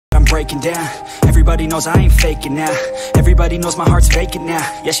breaking down. Everybody knows I ain't faking now. Everybody knows my heart's vacant now.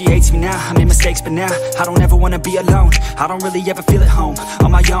 Yeah, she hates me now, I made mistakes, but now I don't ever wanna be alone. I don't really ever feel at home.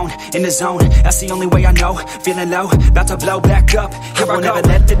 On my own, in the zone, that's the only way I know. Feeling low, about to blow back up. Here I won't ever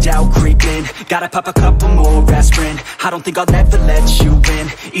let the doubt creep in. Gotta pop a couple more aspirin. I don't think I'll ever let you in.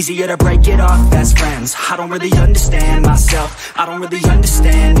 Easier to break it off best friends. I don't really understand myself. I don't really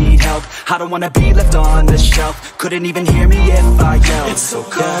understand, need help. I don't wanna be left on the shelf. Couldn't even hear me if I yelled. It's so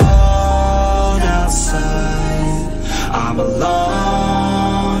cold outside, I'm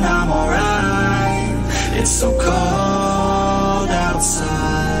alone, I'm alright. It's so cold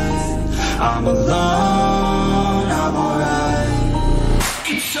outside, I'm alone, I'm alright.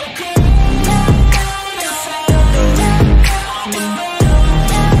 It's so cold.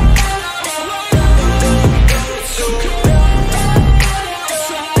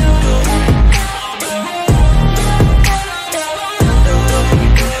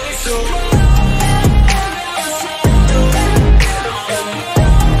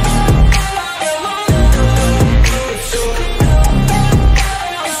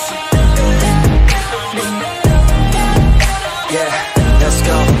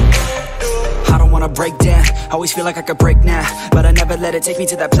 Break down, always feel like I could break now, but I never let it take me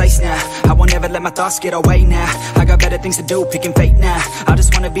to that place now. I won't ever let my thoughts get away now. I got better things to do, picking fate now. I just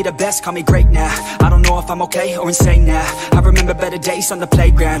wanna be the best, call me great now. I don't know if I'm okay or insane now. I remember better days on the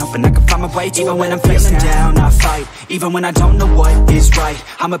playground, hoping I can find my way to even when I'm feeling down. I fight, even when I don't know what is right.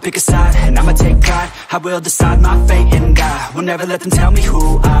 I'ma pick a side, and I'ma take pride. I will decide my fate, and I will never let them tell me who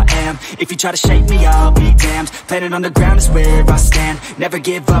I am. If you try to shape me, I'll be damned. Planet on the ground is where I stand. Never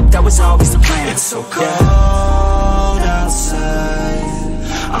give up, that was always the plan. It's so cold outside,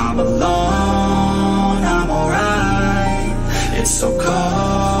 I'm alone, I'm alright. It's so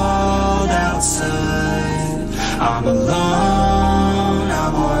cold outside, I'm alone,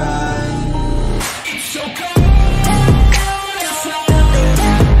 I'm alright. It's so cold.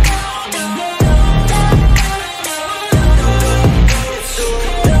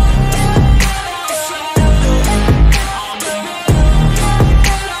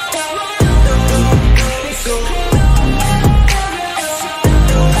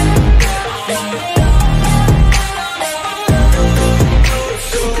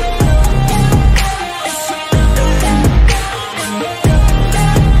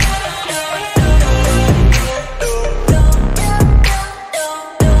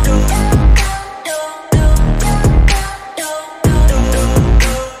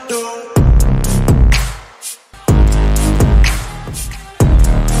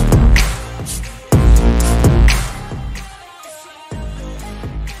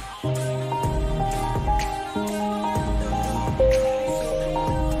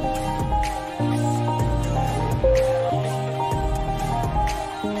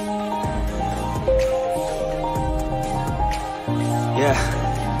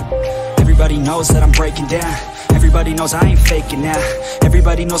 Everybody knows that I'm breaking down. Everybody knows I ain't faking now.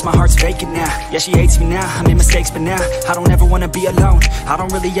 Everybody knows my heart's vacant now. Yeah, she hates me now, I made mistakes, but now I don't ever wanna be alone. I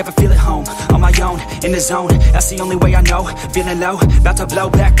don't really ever feel at home. On my own, in the zone, that's the only way I know. Feeling low, about to blow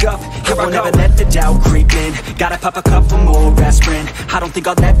back up. Here I won't ever let the doubt creep in. Gotta pop a couple more aspirin. I don't think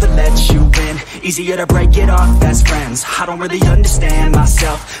I'll ever let you in. Easier to break it off best friends. I don't really understand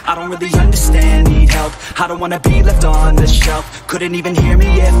myself. I don't really understand, need help. I don't wanna be left on the shelf. Couldn't even hear me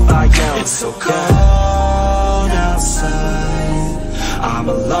if I yelled. It's so cold outside, I'm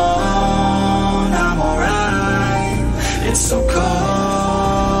alone, I'm alright. It's so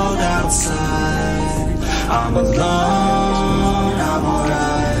cold outside, I'm alone, I'm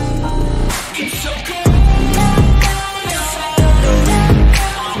alright. It's so cold.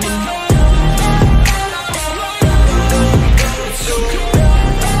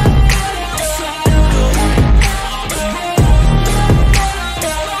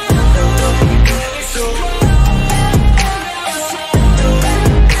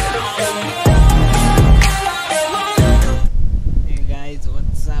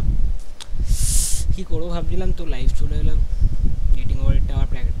 ভাবছিলাম তো live চলে এলাম meeting ওয়ালটা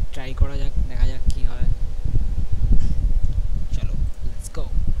আবার try করা যাক দেখা যাক কি হয় চলো লেটস গো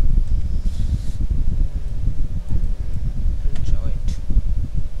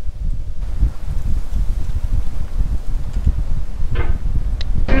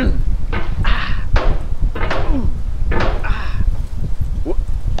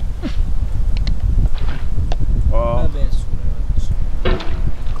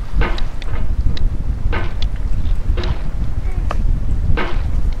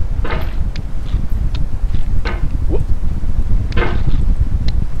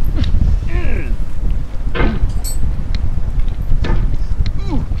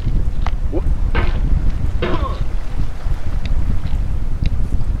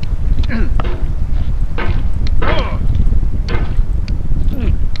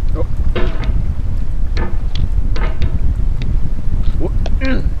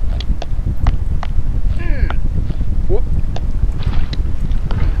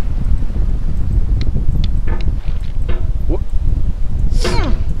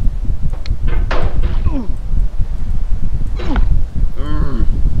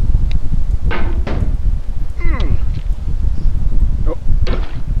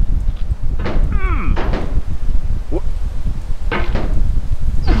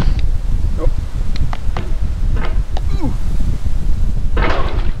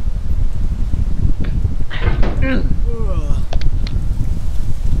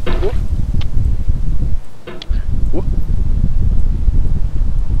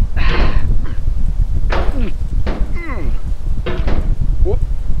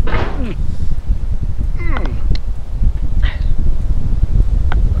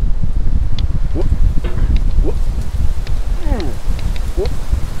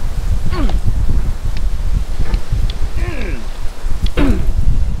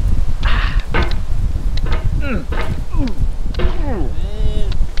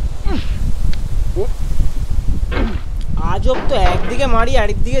আজব তো একদিকে মারি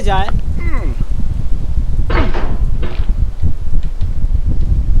আরেক দিকে যায়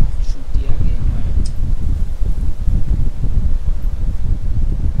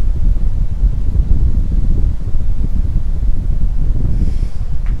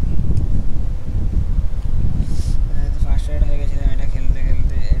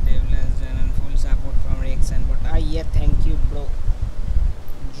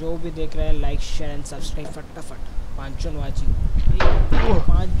जो भी देख रहा है लाइक शेयर एंड सब्सक्राइब फटाफट 5 जन वाचिंग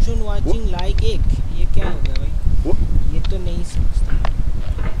 5 जन वाचिंग लाइक एक ये क्या हो गया भाई ये तो नहीं समझता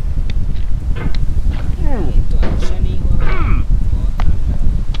ये तो अच्छा नहीं हुआ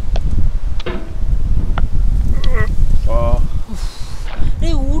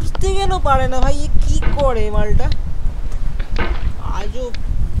अरे उठते কেন পারে না ভাই ये কি করে মালটা আজও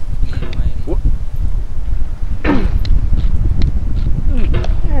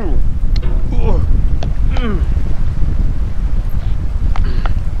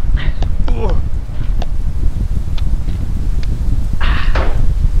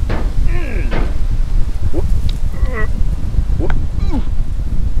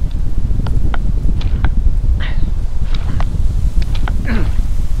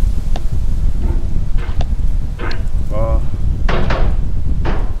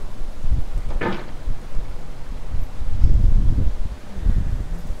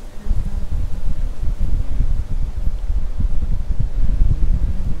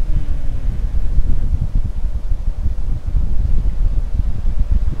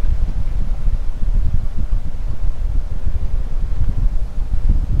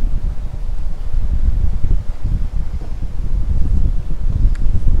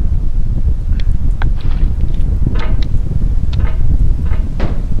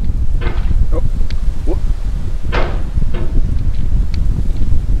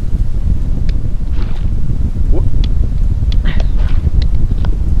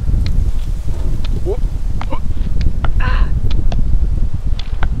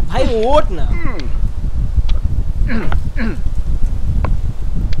वोट ना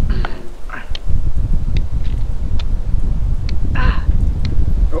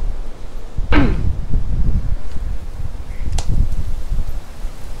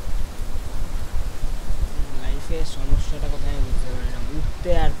লাইফে সমস্যাটা কোথায় বুঝতে পারি না উঠতে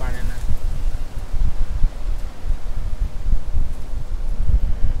আর পারে না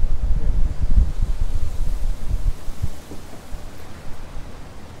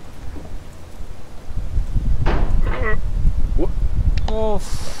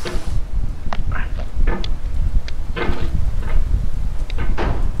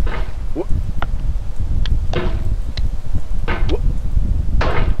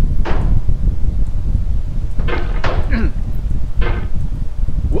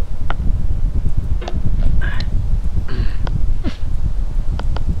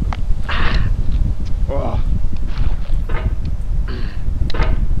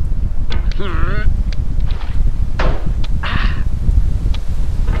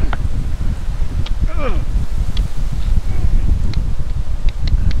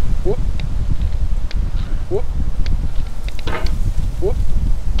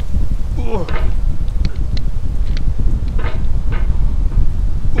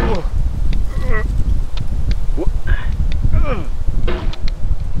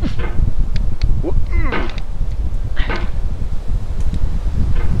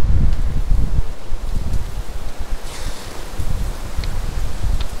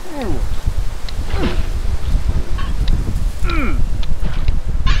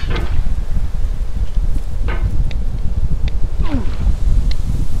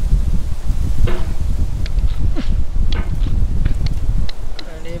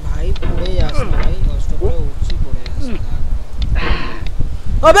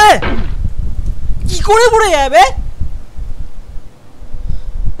अबे কি করে পড়ে যাবে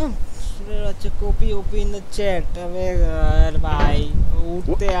अच्छा copy OP in the chat अबे यार भाई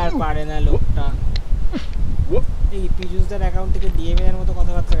উঠতে আর পারে না লোকটা এই ইউজার অ্যাকাউন্ট থেকে ডিএমএন এর মতো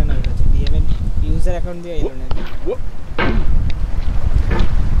কথাবার্তা কেন বলছে ডিএমএন ইউজার অ্যাকাউন্ট দিয়ে এলো না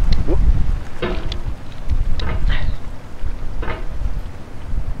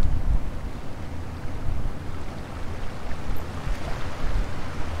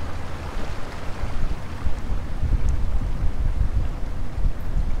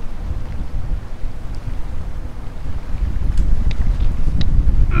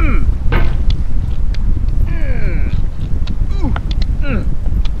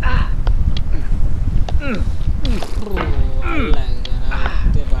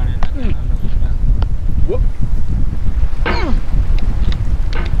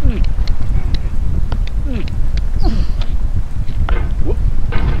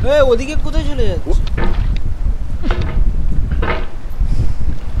ওদিকে কোথায় চলে যাচ্ছে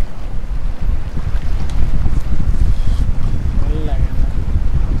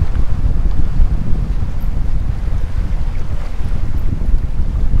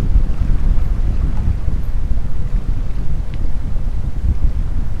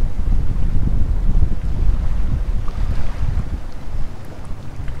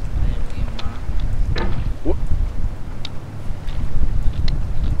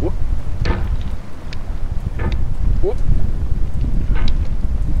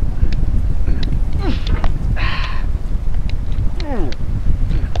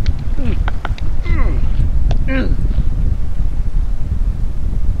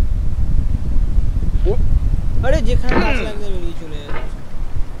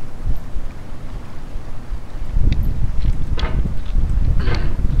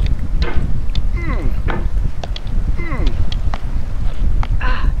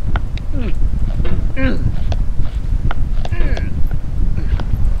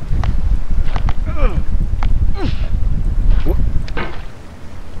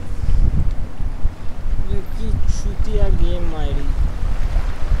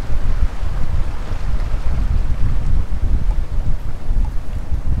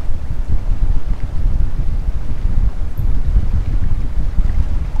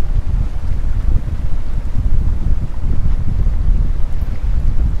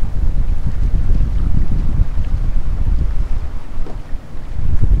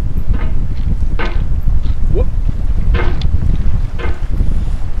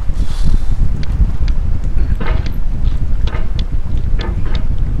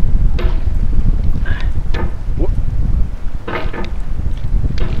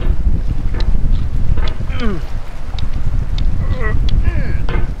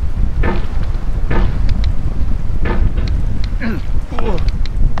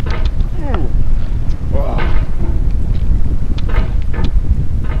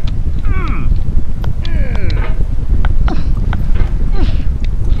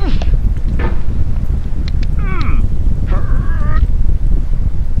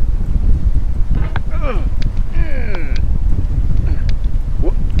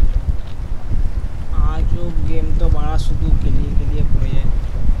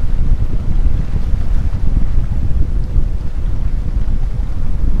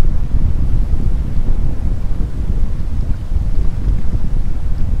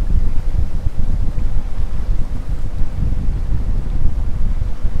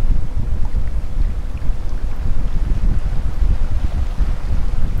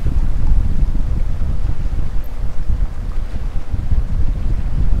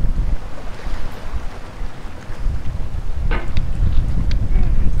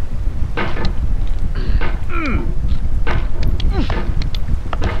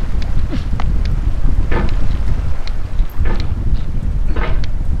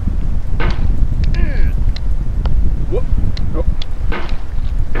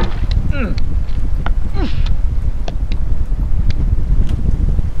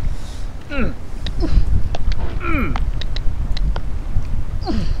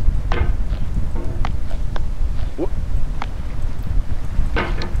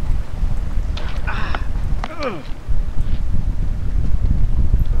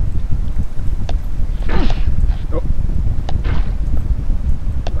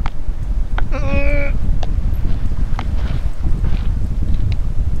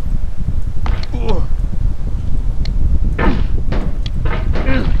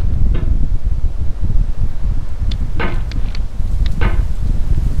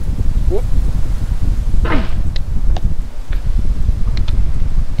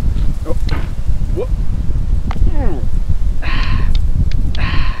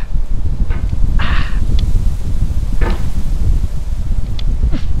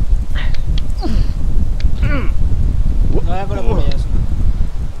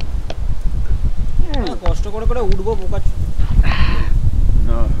করে উঠবো বোকা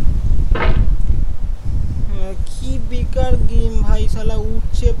না কি বেকার গেম ভাই শালা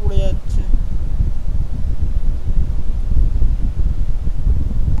উঠছে পড়ে যাচ্ছে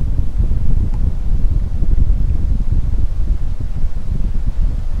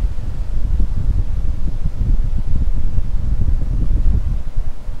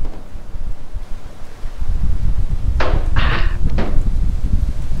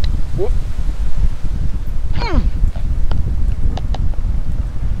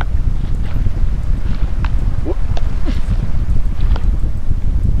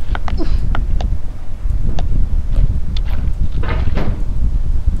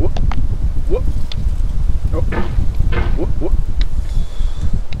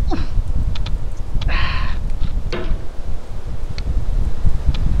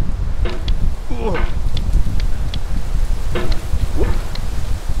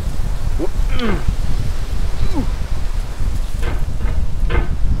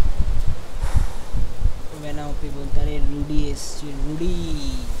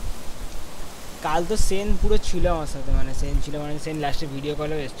কাল তো সেন পুরো ছিল আমার সাথে মানে সেন ছিল মানে সেন লাস্টে ভিডিও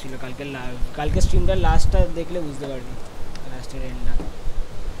কলেও এসেছিল কালকে স্ট্রিমটার লাস্টটা দেখলে বুঝতে পারবি লাস্টের এন্ডটা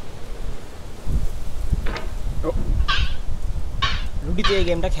রুডি তুই এই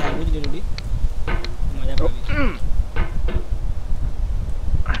গেমটা খেল বুঝলি রুডি মজা পাবি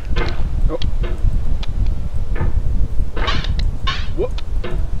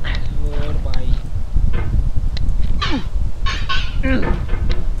ওর ভাই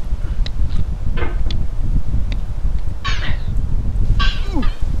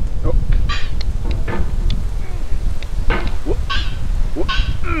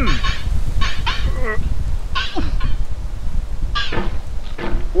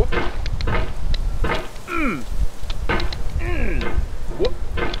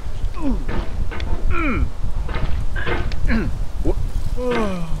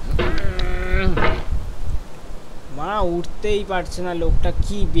মা উঠতেই পারছে না লোকটা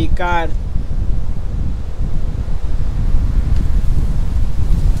কি বেকার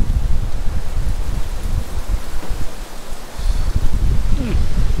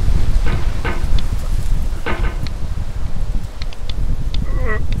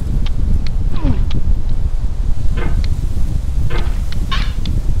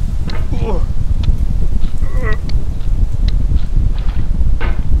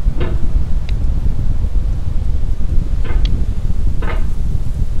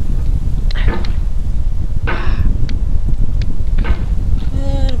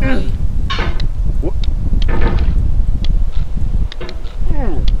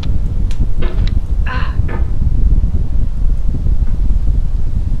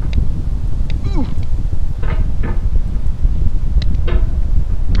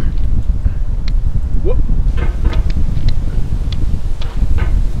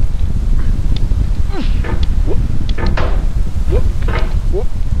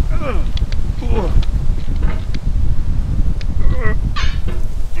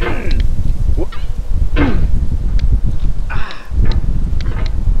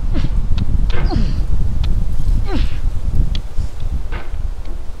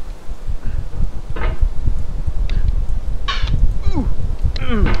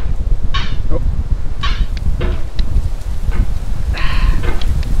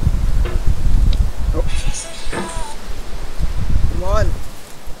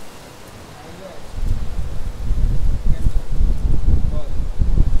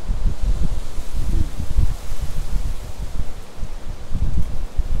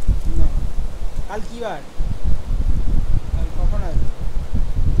কাল কি বার কাল কখন আছে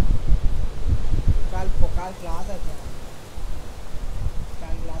কাল ক্লাস আছে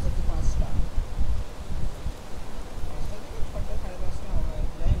কাল ক্লাস আছে 5টা 5টা থেকে 6টা 5:30 হবে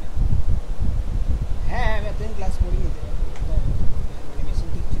যাই না হ্যাঁ আমি এতদিন ক্লাস করি নি মানে মেশিন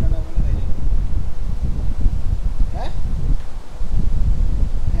ঠিক ছিল না বলে তাই হ্যাঁ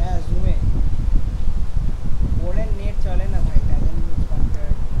হ্যাঁ জুমে ফোনের নেট চলে না ভাই তাই জন্য ইউজ করতে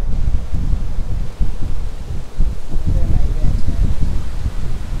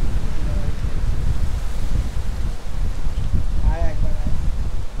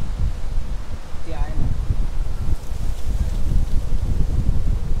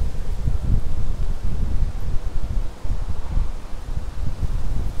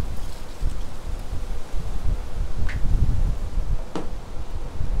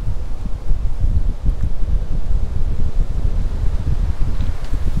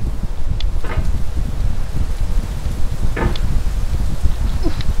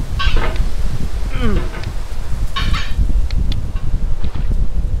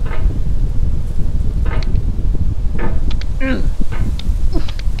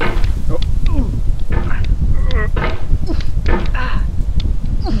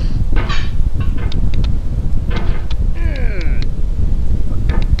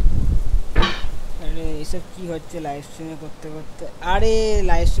কি হচ্ছে লাইভ স্ট্রিমে করতে করতে? আরে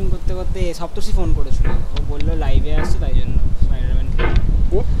লাইভ স্ট্রিম করতে করতে সপ্তর্ষি ফোন করেছিল, ও বললো লাইভে আসছে তাই জন্য স্পাইডারম্যান খেলে।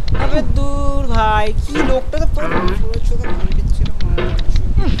 আবে দূর ভাই, কি লোকটা তো তোর পুরো চোখে ফোন দিচ্ছিল।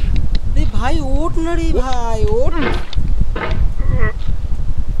 রে ভাই ওঠ না রে ভাই, ওঠ।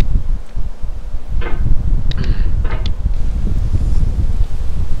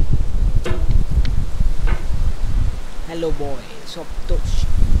 হ্যালো বয় সপ্তর্ষি,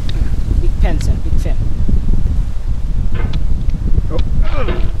 big fan sir, big fan.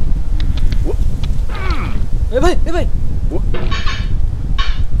 এ ভাই, এ ভাই,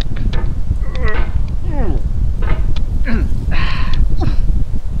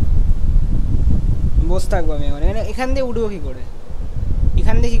 বসে থাকবো আমি এখন। এখান দিয়ে উঠবো কি করে?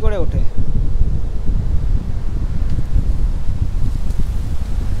 এখান দিয়ে কি করে ওঠে?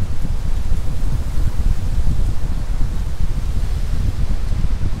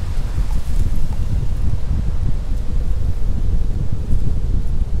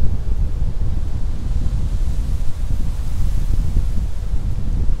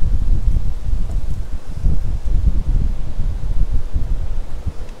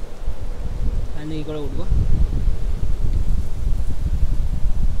 কি করে উঠবো?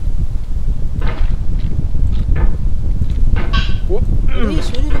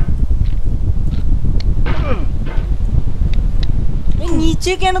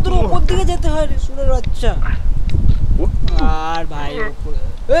 নিচে কেন? তোর উপর দিকে যেতে হয় রে সুরের বাচ্চা। আর ভাই উপরে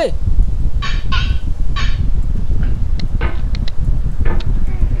এই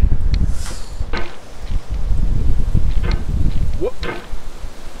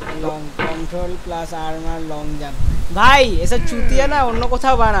long control plus armour long jump. ভাই এসব চুতিয়া না অন্য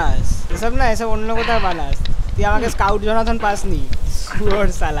কোথাও বানাস, এসব না, এসব অন্য কোথাও বানাস। তুই আমাকে স্কাউট জনাথন পাসনি, শুয়োর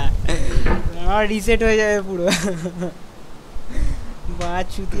শালা। আমার রিসেট হয়ে যাবে পুরো। বা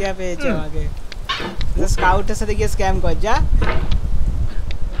চুতিয়া পেয়েছে আমাকে। স্কাউটের সাথে গিয়ে স্ক্যাম কর যা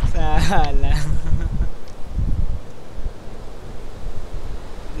শালা।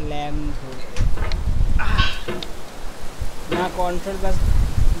 ল্যাম্প ধরে না কন্ট্রোল প্লাস।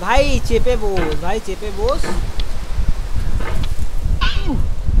 ভাই চেপে বস, ভাই চেপে বস।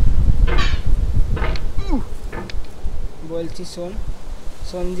 बोलती सुन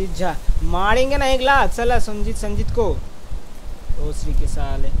संजीत झा मारेंगे ना 1 लाख साला संजीत को। ओ श्री के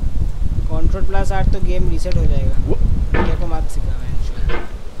साले कंट्रोल प्लस 8 तो गेम रीसेट हो जाएगा। देखो मत सिखा मैं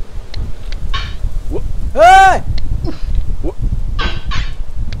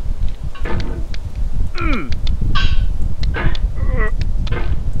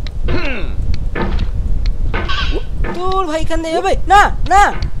दूर भाई कंधे भाई ना ना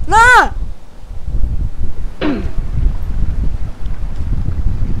ना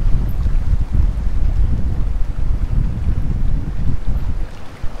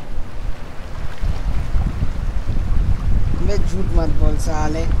झूठ मत बोल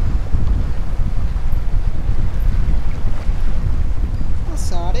साले।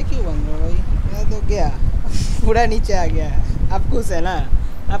 सारे क्यों बन रहे हो भाई? मैं तो गया पूरा नीचे आ गया। आप खुश है ना?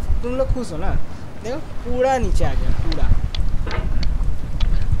 आप तुम लोग खुश हो ना? देखो पूरा नीचे आ गया पूरा।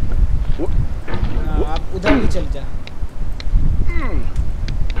 हाँ आप उधर भी चल जा।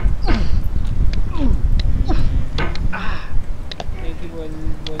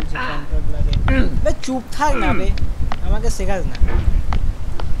 बे चुप था ना बे, আমাকে শেখাস না।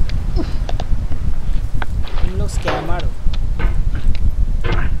 तुम लोग स्कैमर हो।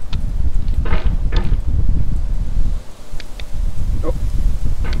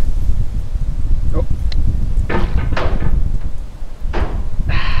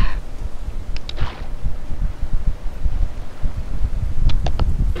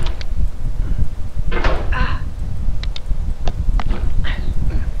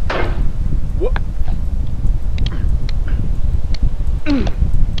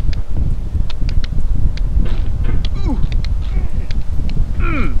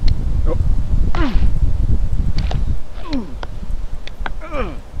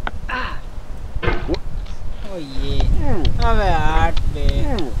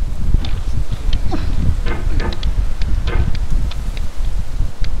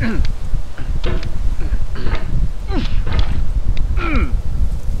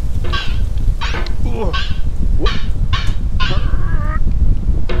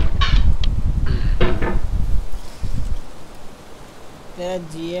 तेरा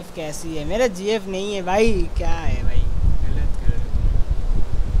जीएफ कैसी है? मेरा जीएफ नहीं है भाई। क्या है भाई? गलत कर रहे हो।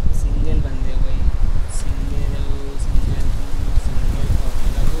 सिंगल बंदे हो भाई, सिंगल हो, सिंगल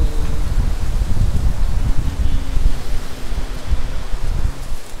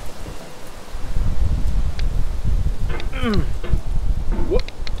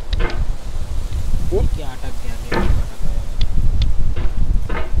हो। क्या अटक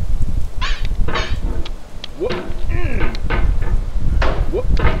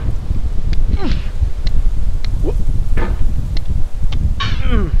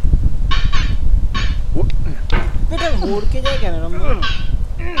লেগে যায় কেন রম্বা?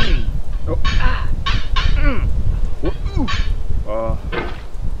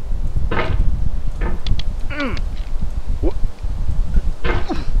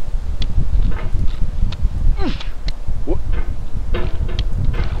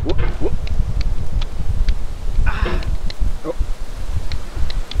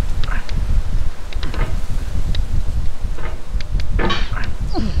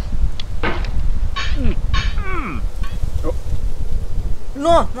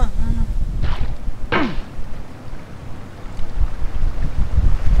 No, no, no, no.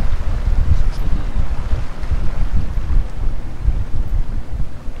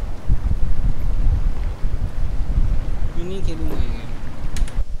 मैं नहीं खेलूंगा ये गेम,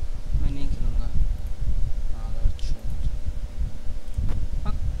 मैं नहीं खेलूंगा।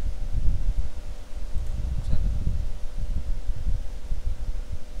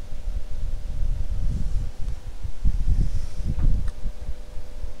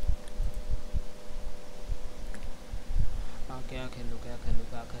 क्या खेलूं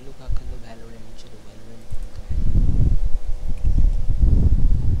वैलोरेंट, चलो वैलोरेंट खेलते हैं।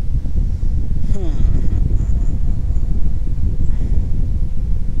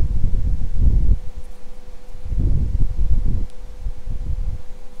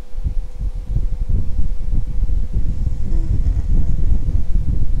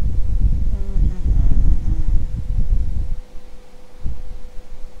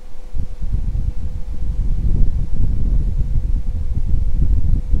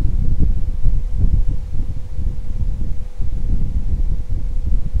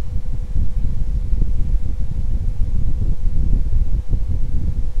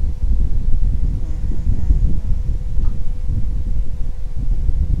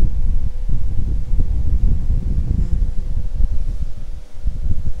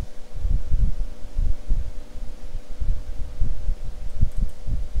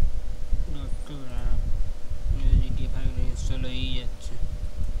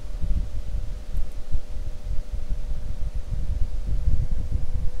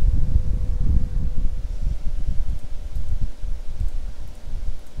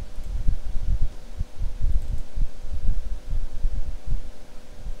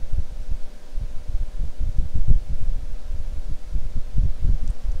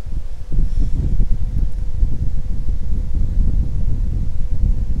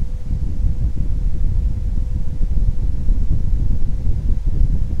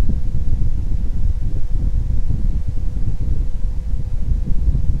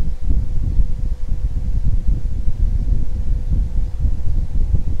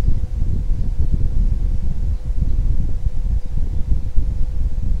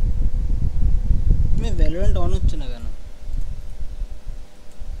 ভ্যালোরেন্ট অন হচ্ছে না কেন?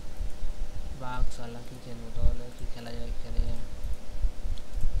 বাঘ সালা কি খেলবো তাহলে? কি খেলা যায়? খেলে যায়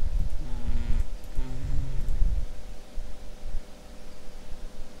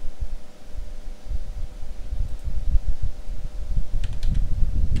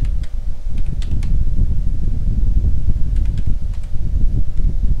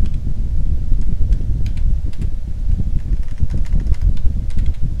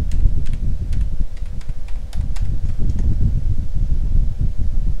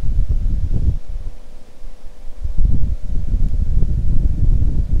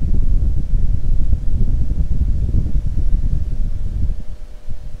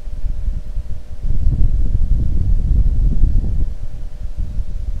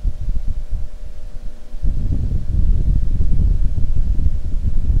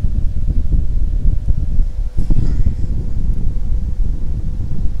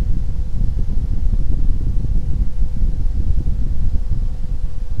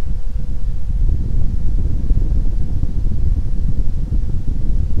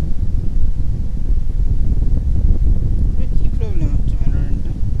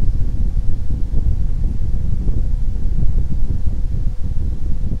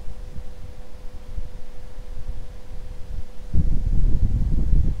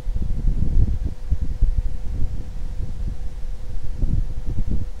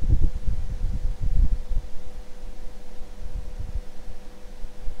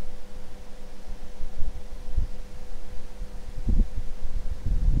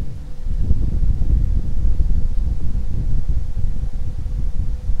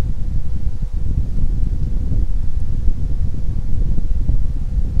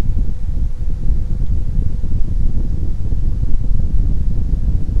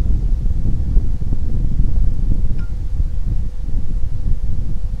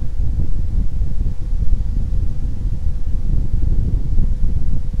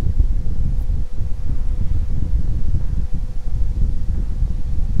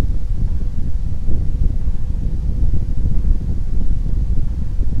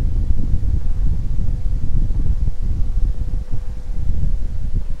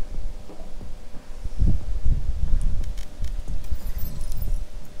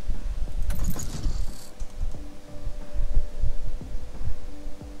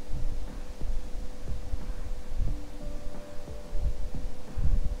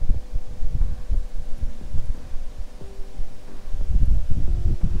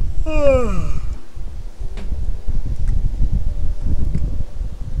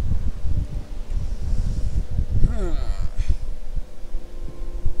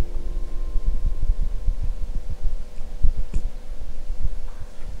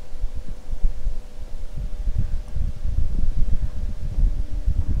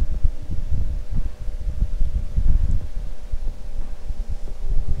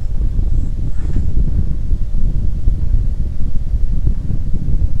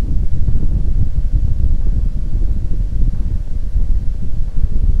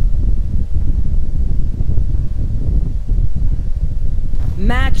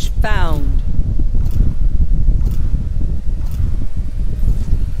Match found.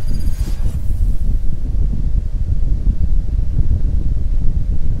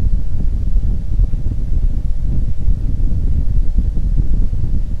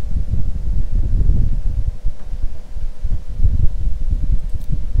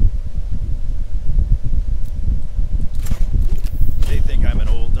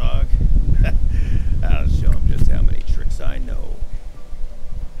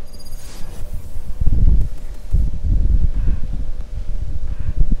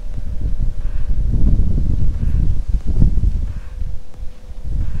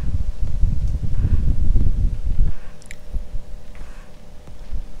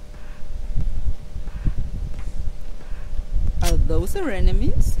 Those are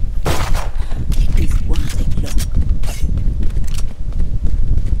enemies? This won't take long.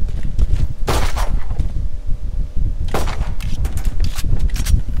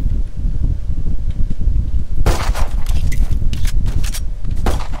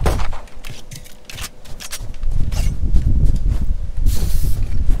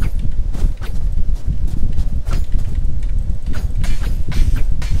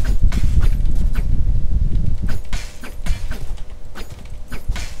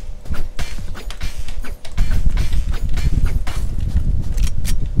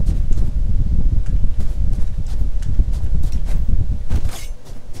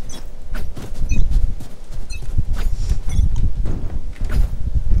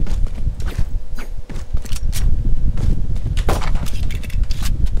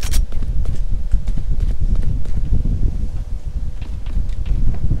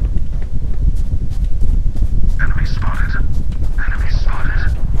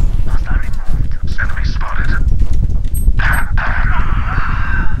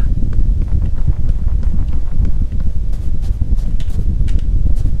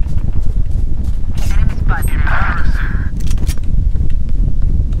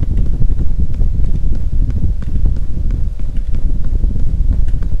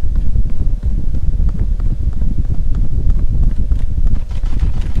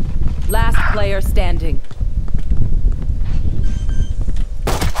 Player standing.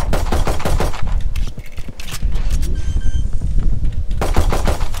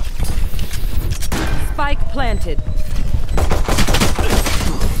 Spike planted.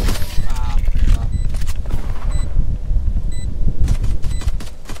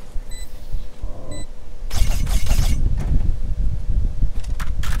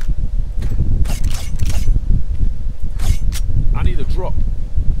 I need a drop.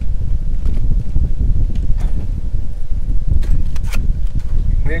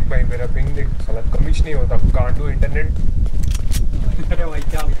 देख भाई मेरा पिंग देख साला कमिश नहीं होता can't do internet अरे भाई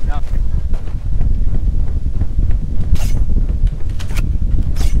क्या पिंग है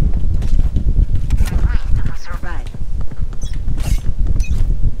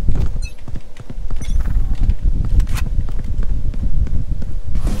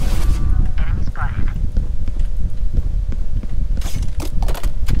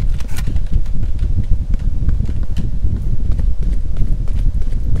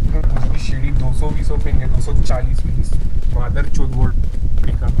 240 मादर चोद वोल्ट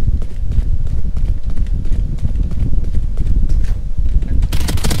का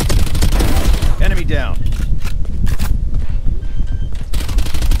enemy down.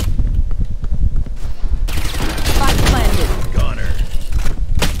 Spike planted. Goner.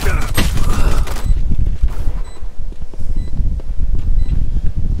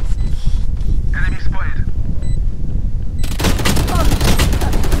 Enemy spotted.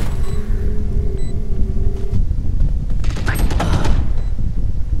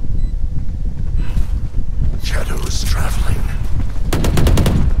 Shadows traveling.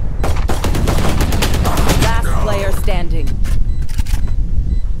 Last player standing.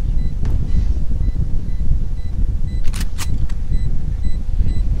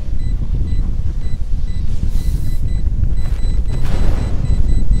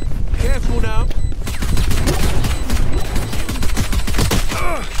 Careful now.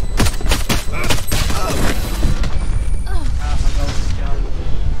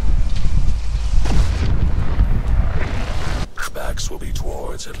 Backs will be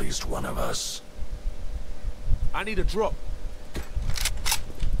towards at least one of us. I need a drop.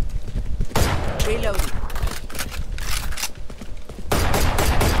 Reloading.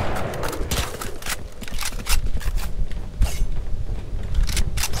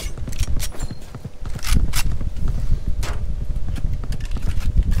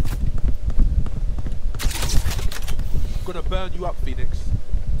 Gonna burn you up, Phoenix.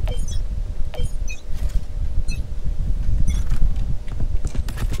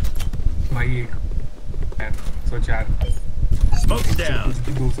 भाई एक 104 Smoke down.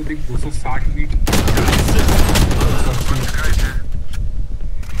 200 देख 260 beat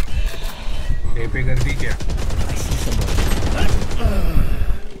A पे कर दी क्या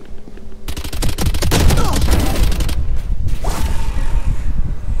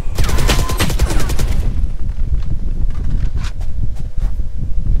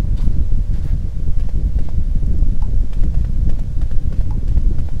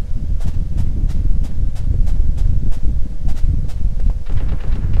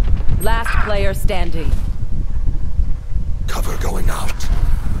Last player standing. Cover going out.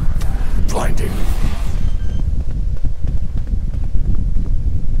 Blinding.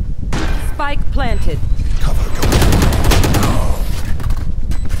 Spike planted. Cover going out.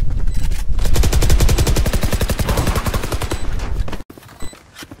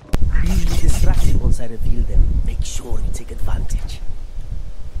 Be distracted once I reveal them. Make sure you take advantage.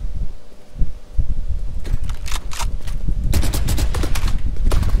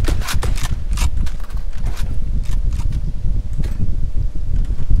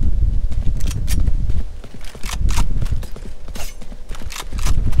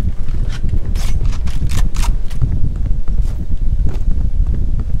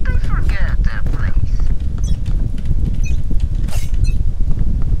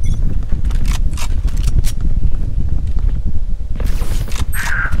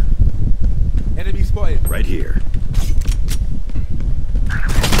 Right here.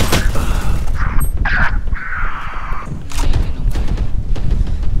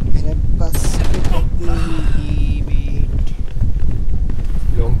 मेरे पास नहीं बेट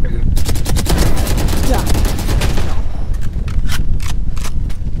long पे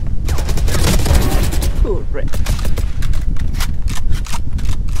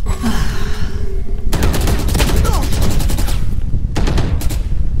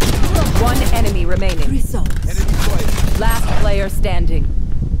One enemy remaining. Last player standing.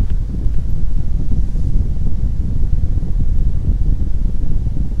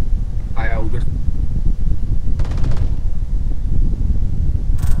 आया उधर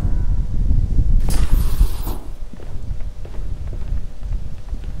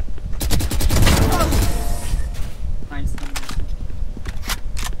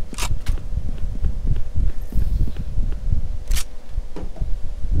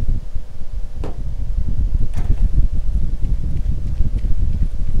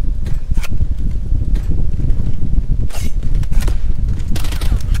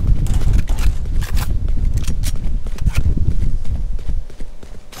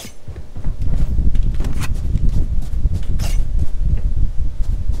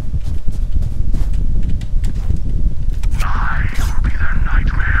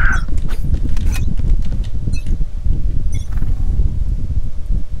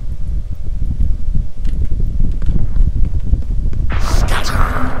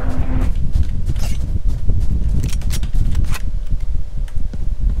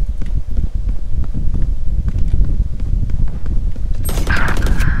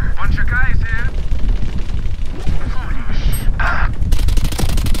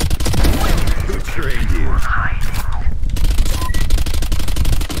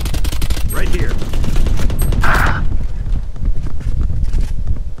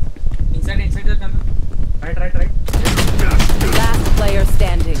Last player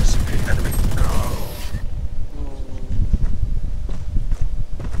standing.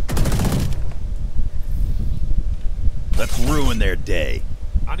 Let's ruin their day.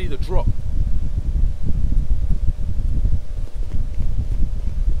 I need a drop.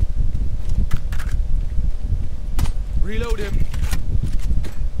 Reload him.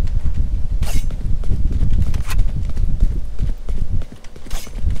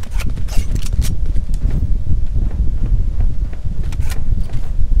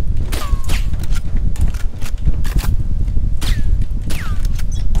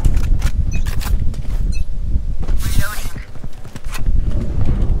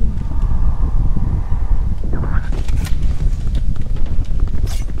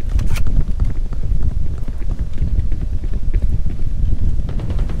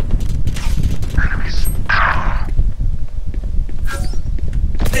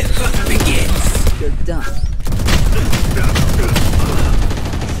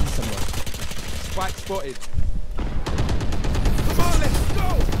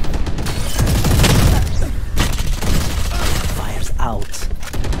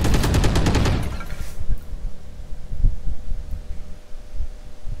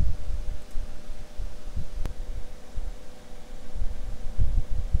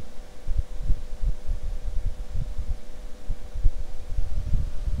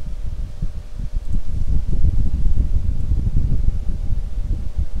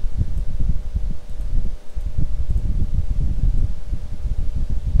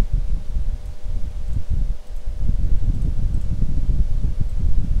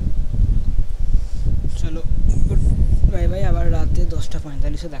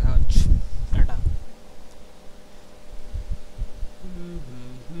 এসে দেখা হচ্ছে। Tata.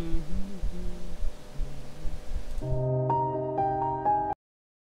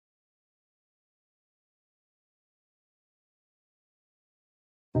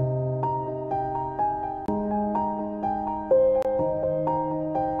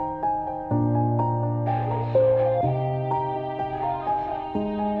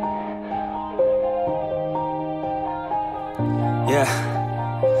 Yeah.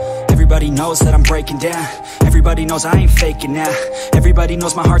 Everybody knows that I'm breaking down. Everybody knows I ain't faking now. Everybody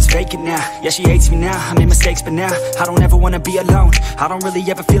knows my heart's vacant now. Yeah, she hates me now, I made mistakes but now I don't ever wanna be alone. I don't really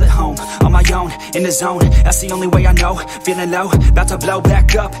ever feel at home. On my own, in the zone, that's the only way I know. Feeling low, about to blow back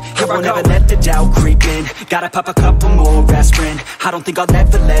up. Here I won't ever let the doubt creep in. Gotta pop a couple more aspirin. I don't think I'll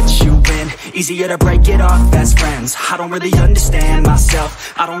ever let you in. Easier to break it off best friends. I don't really understand myself.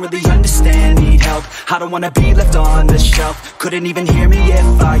 I don't really understand, need help. I don't wanna be left on the shelf. Couldn't even hear me if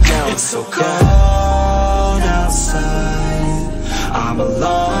I yelled. It's so cold outside, I'm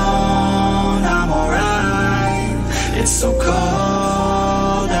alone, I'm alright. It's so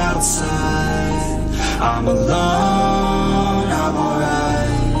cold outside, I'm alone, I'm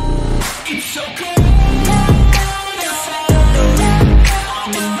alright. It's so cold outside,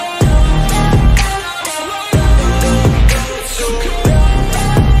 I'm alone, it's so cold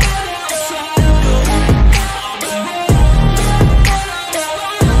outside, I'm alone.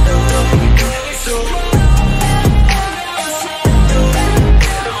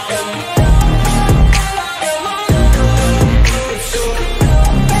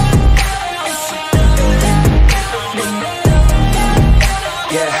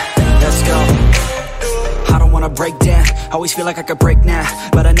 Break down, always feel like I could break now,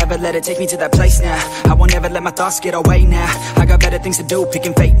 but I never let it take me to that place now. I won't ever let my thoughts get away now. I got better things to do,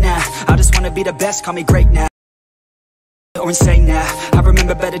 picking fate now. I just wanna be the best, call me great now. Or insane now. I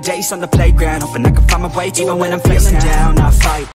remember better days on the playground, hoping I could find my way even when I'm feeling down. I fight